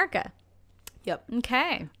 America's America. Yep.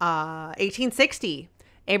 Okay. 1860,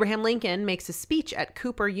 Abraham Lincoln makes a speech at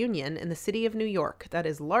Cooper Union in the city of New York that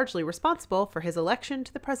is largely responsible for his election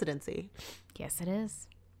to the presidency. Yes, it is.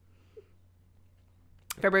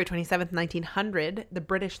 February 27th, 1900, the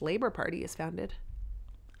British Labour Party is founded,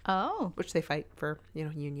 Oh. which they fight for, you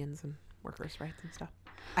know, unions and workers' rights and stuff.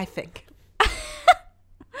 I think. All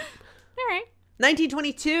right.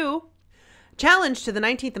 1922, challenge to the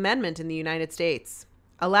 19th Amendment in the United States,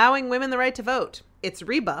 allowing women the right to vote. It's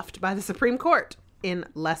rebuffed by the Supreme Court in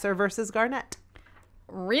Lesser versus Garnett.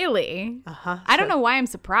 Really? Uh-huh. I don't know why I'm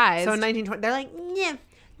surprised. So in 1920, they're like,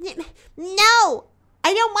 no,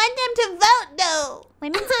 I don't want them to vote, no.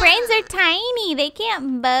 Women's brains are tiny. They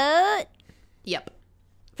can't vote. Yep.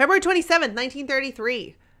 February 27th,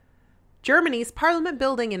 1933. Germany's parliament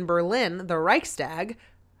building in Berlin, the Reichstag,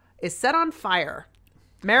 is set on fire.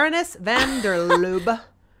 Marinus van der Lubbe,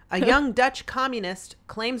 a young Dutch communist,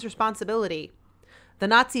 claims responsibility. The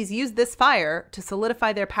Nazis used this fire to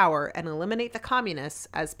solidify their power and eliminate the communists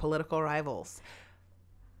as political rivals.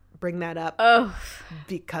 Bring that up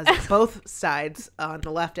because both sides on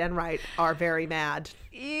the left and right are very mad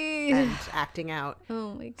and acting out.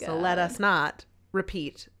 Oh my God. So let us not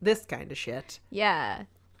repeat this kind of shit. Yeah.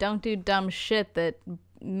 Don't do dumb shit that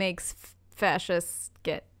makes fascists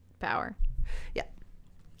get power. Yeah.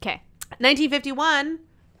 Okay. 1951,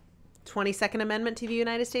 22nd Amendment to the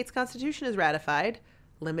United States Constitution is ratified,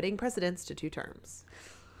 limiting presidents to 2 terms.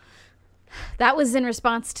 That was in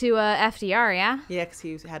response to FDR, yeah? Yeah, because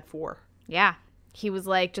he had 4. Yeah. He was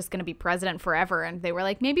like just going to be president forever. And they were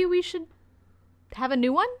like, maybe we should have a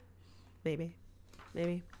new one? Maybe.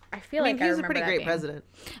 I feel I mean, he's a pretty great president.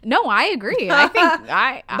 No, I agree. I think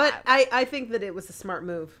But I think that it was a smart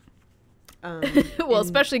move. well,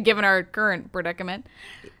 especially given our current predicament.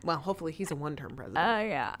 Well, hopefully he's a 1-term president.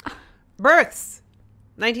 Yeah. Births.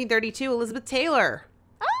 1932, Elizabeth Taylor.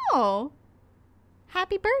 Oh.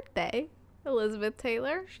 Happy birthday. Elizabeth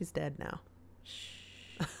Taylor. She's dead now.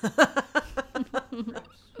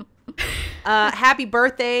 Happy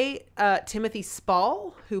birthday, Timothy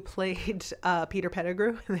Spall, who played Peter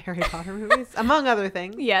Pettigrew in the Harry Potter movies, among other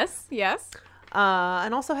things. Yes, yes.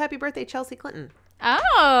 And also happy birthday, Chelsea Clinton.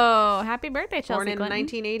 Oh, happy birthday, Chelsea Born in Clinton.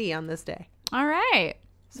 1980 on this day. All right.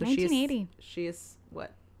 So 1980. She is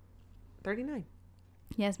what? 39.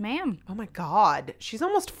 Yes, ma'am. Oh my God. She's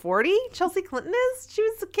almost 40? Chelsea Clinton is? She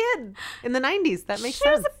was a kid in the 90s. That makes She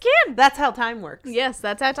sense. was a kid. That's how time works. Yes,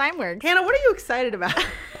 that's how time works. Hannah, what are you excited about?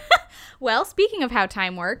 Well, speaking of how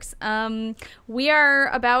time works, we are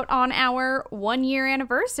about on our 1-year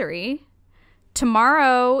anniversary.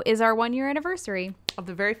 Tomorrow is our 1-year anniversary. Of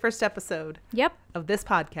the very first episode Yep. of this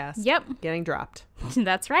podcast. Yep. Getting dropped.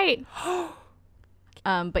 That's right.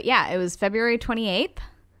 But yeah, it was February 28th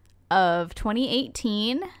of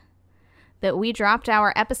 2018 that we dropped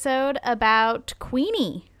our episode about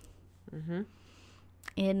Queenie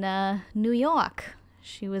in New York.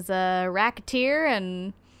 She was a racketeer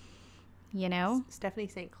and, you know, Stephanie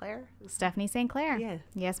St. Clair? Stephanie St. Clair. Yeah.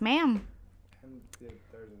 Yes, ma'am. And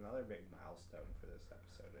there's another big milestone for this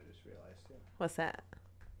episode, I just realized too. What's that?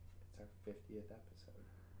 It's our 50th episode.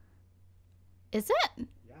 Is it?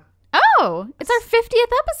 Yeah. Oh, it's our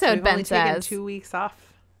 50th episode, We've Ben only taken says. 2 weeks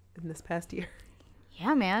off in this past year.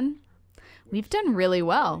 Yeah, man. We've done really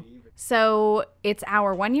well. So it's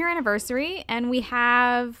our 1-year anniversary, and we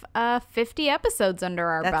have 50 episodes under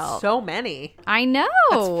our That's belt. so many. I know.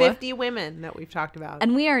 That's 50 women that we've talked about.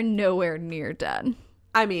 And we are nowhere near done.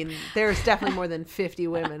 I mean, there's definitely more than 50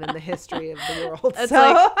 women in the history of the world. It's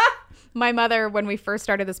so. like- My mother, when we first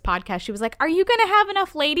started this podcast, she was like, "Are you going to have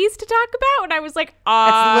enough ladies to talk about?" And I was like,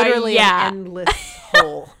 It's literally yeah. an endless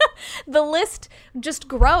hole. The list just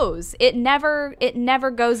grows. It never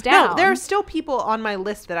goes down. No, there are still people on my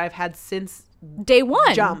list that I've had since Day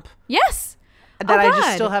one. Jump. Yes. that Oh, I just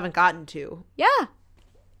God. still haven't gotten to. Yeah.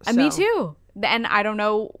 Me So. too. And I don't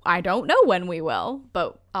know when we will,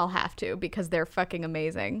 but I'll have to because they're fucking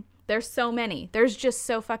amazing. There's so many. There's just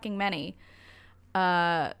so fucking many.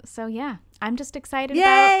 So yeah, I'm just excited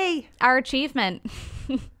Yay! about our achievement.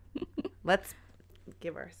 Let's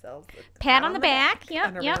give ourselves a Pat on the back. Yep,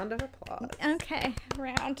 and a yep. round of applause. Okay,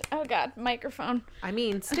 round. Oh God, microphone. I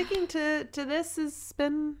mean, sticking to this has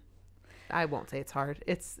been. I won't say it's hard.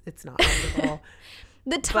 It's not hard at all.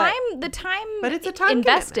 The time but it's a time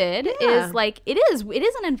invested commitment. Yeah. is like it is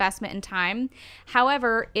an investment in time.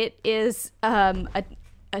 However, it is a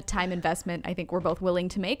time investment I think we're both willing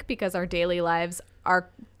to make because our daily lives are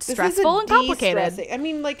This stressful isn't and complicated. de-stressing. I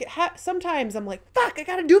mean, like sometimes I'm like, fuck, I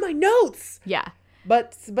gotta do my notes. Yeah.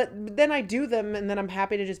 But then I do them, and then I'm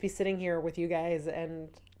happy to just be sitting here with you guys and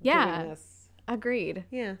Yeah. doing this. Agreed.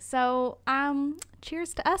 Yeah. So,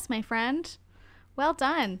 cheers to us, my friend. Well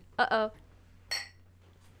done. Uh-oh.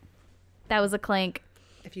 That was a clink.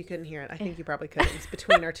 If you couldn't hear it, I think you probably could. It's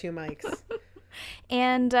between our two mics.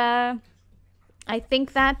 And I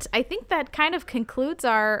think that kind of concludes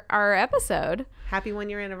our episode. Happy 1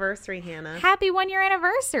 year anniversary, Hannah. Happy 1-year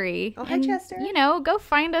anniversary. Oh, hi, And, Chester. You know, go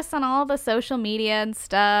find us on all the social media and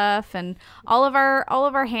stuff, and all of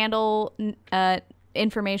our handle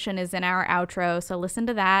information is in our outro. So listen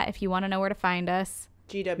to that if you want to know where to find us.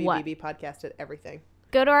 GWBB podcast at everything.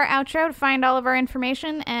 Go to our outro to find all of our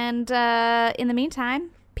information, and in the meantime,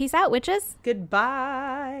 peace out, witches.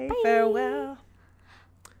 Goodbye. Farewell.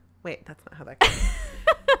 Wait, that's not how that goes.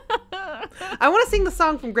 I want to sing the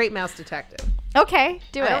song from Great Mouse Detective. Okay,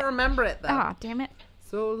 do I it. don't remember it though. Oh, damn it.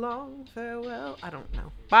 So long, farewell. I don't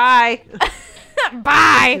know. Bye.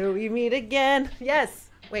 Bye. Till we meet again. Yes.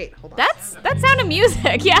 Wait, hold on. That sound of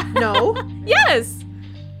music. Yeah. No. Yes.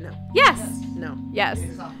 No. Yes. No. Yes.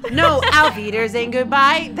 No, Auf Wiedersehen,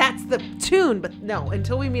 goodbye. That's the tune, but no,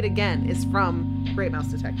 Until We Meet Again is from Great Mouse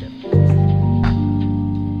Detective.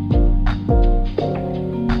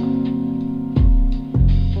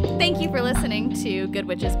 Thank you for listening to Good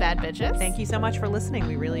Witches, Bad Bitches. Thank you so much for listening.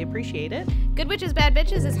 We really appreciate it. Good Witches, Bad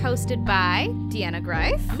Bitches is hosted by Deanna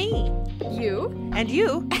Greif, Me. you, And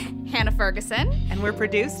you. Hannah Ferguson. And we're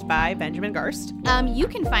produced by Benjamin Garst. You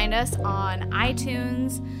can find us on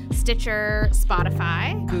iTunes, Stitcher,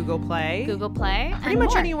 Spotify, Google Play. Google Play, Pretty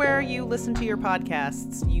much anywhere you listen to your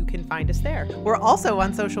podcasts, you can find us there. We're also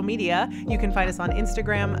on social media. You can find us on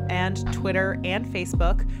Instagram and Twitter and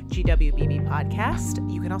Facebook, GWBB Podcast.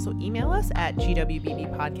 You can also email us at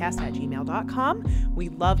gwbbpodcast@gmail.com. We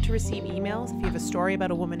love to receive emails. If you have a story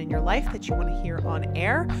about a woman in your life that you want to hear on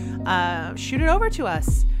air, shoot it over to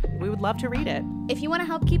us. We would love to read it. If you want to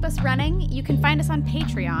help keep us running, you can find us on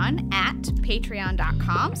Patreon at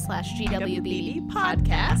patreon.com/GWBB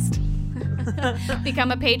podcast.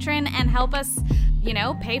 become a patron and help us,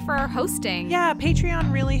 pay for our hosting. Yeah,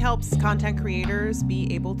 Patreon really helps content creators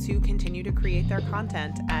be able to continue to create their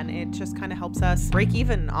content, and it just kind of helps us break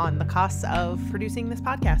even on the costs of producing this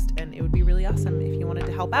podcast. And it would be really awesome if you wanted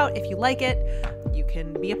to help out. If you like it, you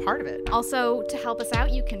can be a part of it. Also, to help us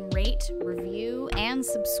out, you can rate, review, and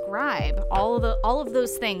subscribe. All of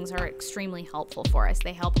those things are extremely helpful for us.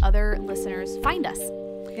 They help other listeners find us.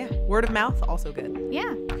 Yeah, word of mouth, also good.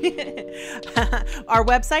 Yeah. Our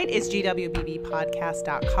website is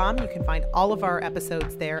gwbbpodcast.com. You can find all of our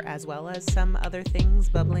episodes there, as well as some other things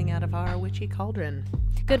bubbling out of our witchy cauldron.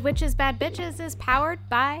 Good Witches, Bad Bitches is powered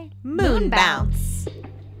by Moon Bounce.